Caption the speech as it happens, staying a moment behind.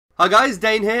Hi guys,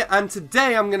 Dane here, and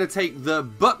today I'm going to take the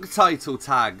book title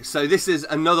tag. So this is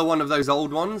another one of those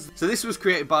old ones. So this was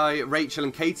created by Rachel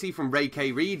and Katie from Ray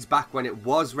K Reads, back when it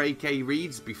was Ray K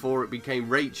Reads, before it became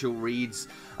Rachel Reads.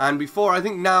 And before, I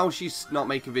think now she's not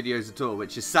making videos at all,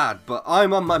 which is sad. But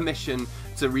I'm on my mission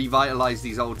to revitalize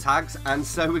these old tags, and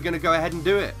so we're going to go ahead and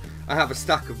do it. I have a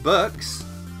stack of books,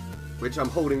 which I'm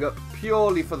holding up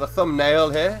purely for the thumbnail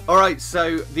here. Alright,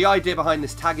 so the idea behind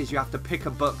this tag is you have to pick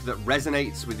a book that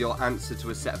resonates with your answer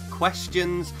to a set of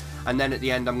questions, and then at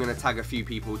the end I'm going to tag a few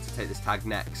people to take this tag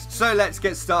next. So let's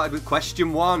get started with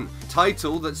question 1.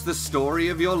 Title that's the story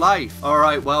of your life.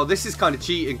 Alright, well this is kind of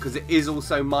cheating because it is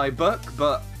also my book,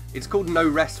 but it's called No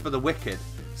Rest for the Wicked.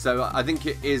 So I think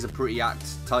it is a pretty apt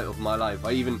title for my life.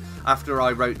 After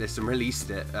I wrote this and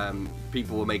released it,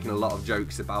 people were making a lot of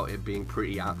jokes about it being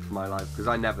pretty apt for my life, because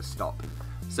I never stop.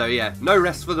 So yeah, No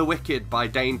Rest for the Wicked by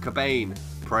Dane Cobain.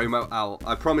 Promo out.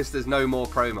 I promise there's no more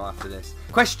promo after this.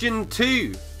 Question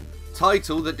 2.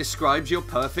 Title that describes your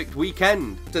perfect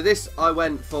weekend. So this, I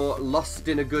went for Lost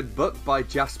in a Good Book by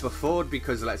Jasper Fforde,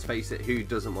 because let's face it, who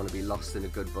doesn't want to be lost in a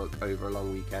good book over a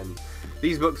long weekend?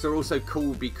 These books are also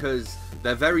cool because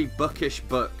they're very bookish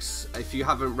books. If you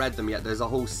haven't read them yet, there's a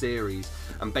whole series,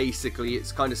 and basically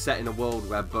it's kind of set in a world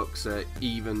where books are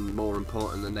even more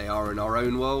important than they are in our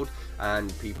own world,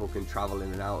 and people can travel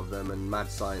in and out of them, and mad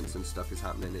science and stuff is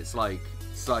happening. It's like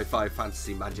sci-fi,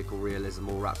 fantasy, magical realism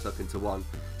all wrapped up into one.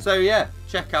 So yeah,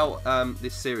 check out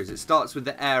this series. It starts with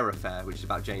The Eyre Affair, which is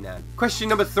about Jane Eyre. Question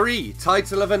number 3.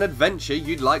 Title of an adventure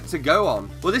you'd like to go on.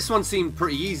 Well, this one seemed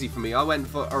pretty easy for me. I went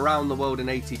for Around the World in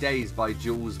 80 Days by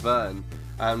Jules Verne.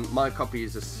 And my copy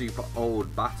is a super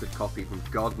old, battered copy from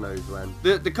God knows when.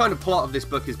 The kind of plot of this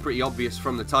book is pretty obvious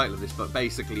from the title of this book.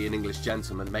 Basically, an English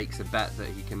gentleman makes a bet that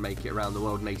he can make it around the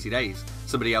world in 80 days.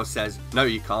 Somebody else says, no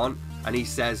you can't. And he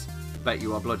says, bet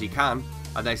you I bloody can.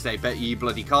 And they say, bet you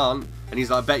bloody can't. And he's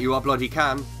like, bet you I bloody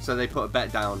can. So they put a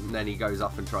bet down, and then he goes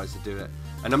off and tries to do it.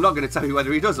 And I'm not going to tell you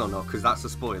whether he does or not, because that's a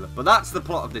spoiler. But that's the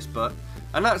plot of this book.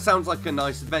 And that sounds like a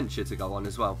nice adventure to go on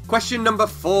as well. Question number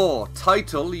 4.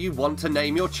 Title you want to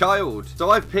name your child. So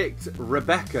I've picked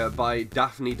Rebecca by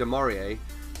Daphne du Maurier.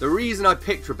 The reason I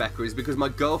picked Rebecca is because my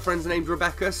girlfriend's named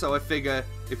Rebecca, so I figure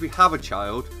if we have a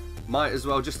child, might as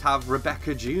well just have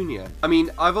Rebecca Jr. I mean,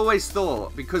 I've always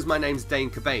thought, because my name's Dane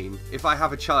Cobain, if I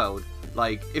have a child,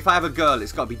 like, if I have a girl,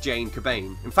 it's got to be Jane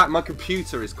Cobain. In fact, my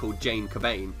computer is called Jane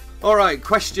Cobain. Alright,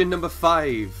 question number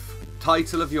 5.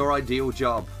 Title of your ideal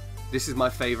job. This is my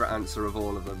favourite answer of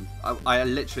all of them. I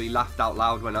literally laughed out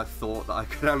loud when I thought that I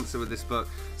could answer with this book.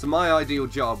 So my ideal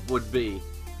job would be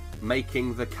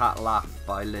Making the Cat Laugh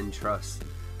by Lynn Truss.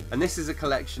 And this is a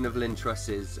collection of Lynn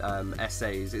Truss's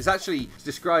essays. It's actually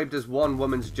described as one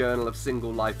woman's journal of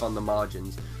single life on the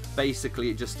margins. Basically,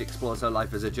 it just explores her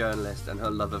life as a journalist and her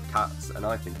love of cats, and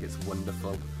I think it's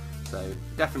wonderful. So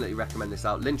definitely recommend this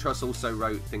out. Lynn Truss also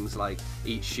wrote things like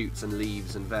Eat, Shoots and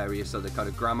Leaves and various other kind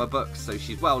of grammar books, so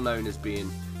she's well known as being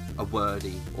a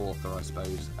wordy author, I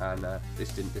suppose, and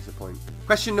this didn't disappoint.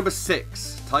 Question number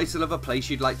 6. Title of a place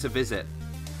you'd like to visit.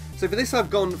 So for this I've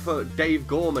gone for Dave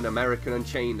Gorman, American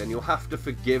Unchained, and you'll have to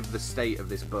forgive the state of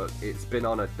this book. It's been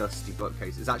on a dusty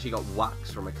bookcase. It's actually got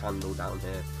wax from a candle down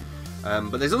here.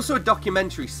 But there's also a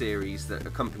documentary series that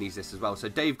accompanies this as well. So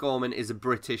Dave Gorman is a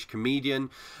British comedian,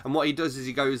 and what he does is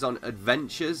he goes on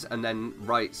adventures and then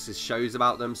writes his shows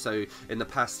about them. So in the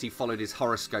past he followed his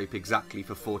horoscope exactly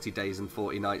for 40 days and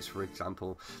 40 nights, for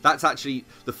example. That's actually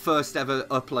the first ever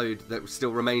upload that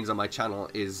still remains on my channel,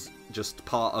 is just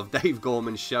part of Dave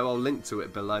Gorman's show. I'll link to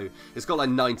it below. It's got like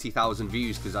 90,000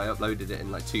 views because I uploaded it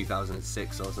in like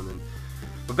 2006 or something.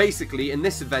 But basically, in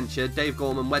this adventure, Dave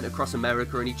Gorman went across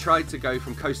America and he tried to go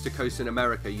from coast to coast in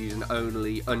America using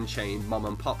only unchained mom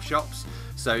and pop shops.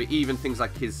 So even things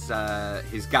like his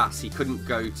gas, he couldn't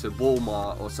go to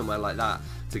Walmart or somewhere like that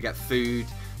to get food.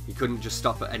 He couldn't just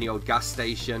stop at any old gas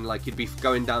station. Like, he'd be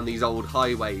going down these old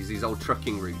highways, these old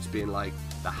trucking routes, being like,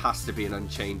 there has to be an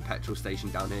unchained petrol station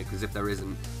down here, because if there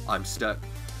isn't, I'm stuck.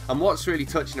 And what's really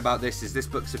touching about this is this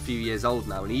book's a few years old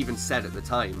now, and he even said at the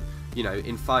time, you know,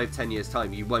 in 5-10 years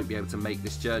time you won't be able to make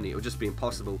this journey. It'll just be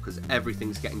impossible because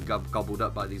everything's getting gobbled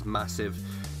up by these massive,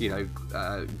 you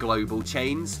know, global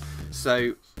chains.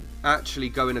 So actually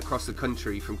going across the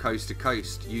country from coast to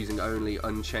coast using only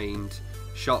unchained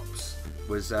shops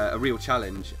was a real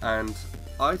challenge. And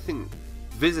I think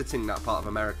visiting that part of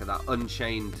America, that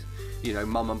unchained, you know,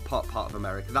 mom and pop part of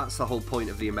America, that's the whole point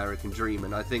of the American dream.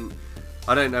 And I think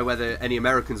I don't know whether any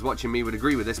Americans watching me would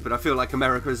agree with this, but I feel like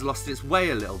America has lost its way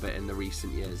a little bit in the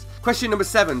recent years. Question number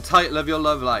 7, title of your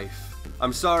love life.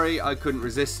 I'm sorry, I couldn't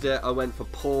resist it. I went for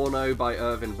Porno by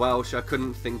Irvine Welsh. I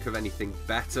couldn't think of anything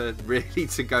better, really,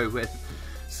 to go with.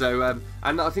 So,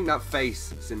 and I think that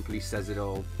face simply says it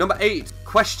all. Number 8,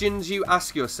 questions you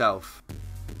ask yourself.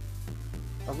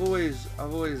 I've always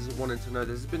wanted to know.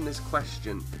 There's been this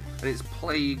question, and it's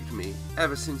plagued me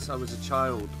ever since I was a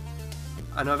child.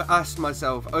 And I've asked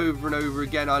myself over and over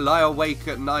again. I lie awake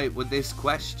at night with this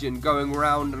question going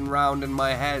round and round in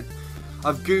my head.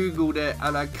 I've googled it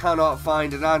and I cannot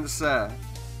find an answer.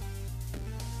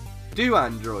 Do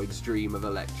androids dream of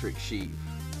electric sheep?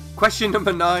 Question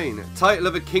number 9. Title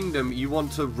of a kingdom you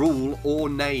want to rule or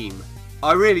name.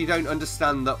 I really don't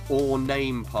understand the or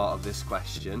name part of this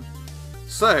question.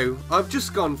 So, I've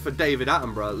just gone for David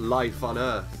Attenborough, Life on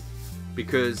Earth.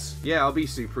 Because, yeah, I'll be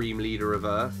Supreme Leader of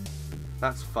Earth.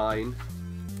 That's fine.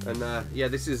 And yeah,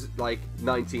 this is like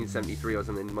 1973 or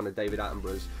something, one of David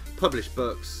Attenborough's published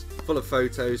books, full of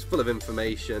photos, full of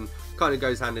information, kind of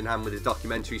goes hand in hand with his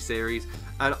documentary series.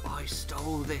 And I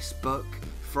stole this book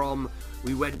from,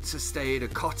 we went to stay at a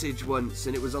cottage once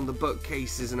and it was on the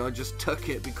bookcases and I just took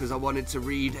it because I wanted to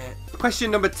read it. Question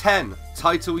number 10,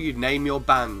 title you'd name your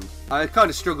band. I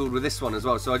kind of struggled with this one as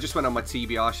well, so I just went on my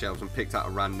TBR shelves and picked out a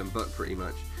random book pretty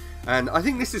much. And I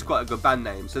think this is quite a good band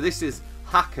name. So this is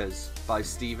Hackers by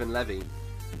Stephen Levy.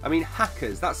 I mean,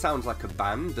 Hackers, that sounds like a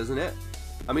band, doesn't it?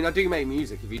 I mean, I do make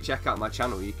music. If you check out my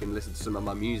channel, you can listen to some of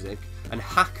my music. And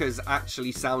Hackers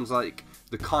actually sounds like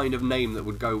the kind of name that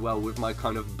would go well with my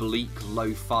kind of bleak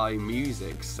lo-fi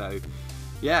music. So,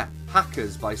 yeah,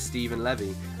 Hackers by Stephen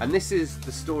Levy. And this is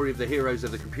the story of the heroes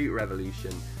of the computer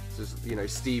revolution. So, you know,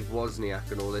 Steve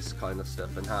Wozniak and all this kind of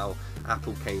stuff and how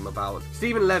Apple came about.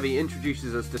 Stephen Levy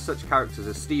introduces us to such characters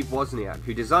as Steve Wozniak,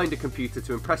 who designed a computer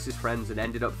to impress his friends and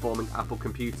ended up forming Apple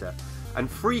Computer, and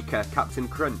Freaker Captain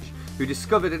Crunch, who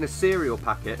discovered in a serial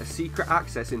packet a secret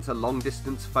access into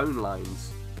long-distance phone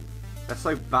lines. They're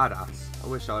so badass. I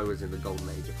wish I was in the golden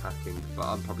age of hacking, but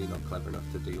I'm probably not clever enough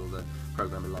to do all the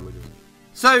programming languages.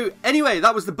 So, anyway,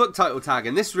 that was the book title tag,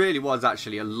 and this really was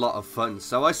actually a lot of fun.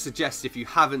 So I suggest if you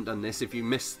haven't done this, if you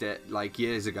missed it like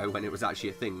years ago when it was actually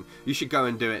a thing, you should go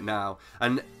and do it now.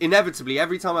 And inevitably,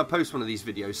 every time I post one of these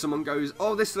videos, someone goes,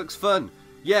 oh, this looks fun.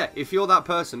 Yeah, if you're that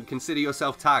person, consider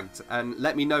yourself tagged, and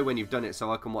let me know when you've done it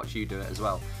so I can watch you do it as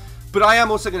well. But I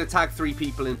am also going to tag 3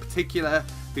 people in particular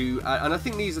who, and I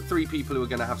think these are 3 people who are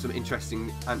going to have some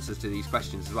interesting answers to these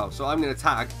questions as well. So I'm going to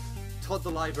tag Todd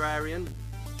the Librarian,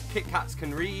 Kit Kats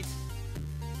Can Read,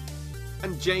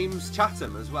 and James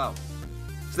Chatham as well.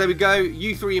 So there we go,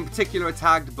 you 3 in particular are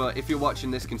tagged, but if you're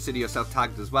watching this, consider yourself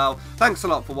tagged as well. Thanks a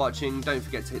lot for watching, don't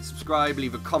forget to hit subscribe,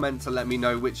 leave a comment to let me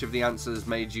know which of the answers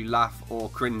made you laugh or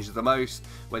cringe the most,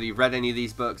 whether you've read any of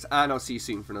these books, and I'll see you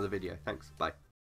soon for another video. Thanks, bye.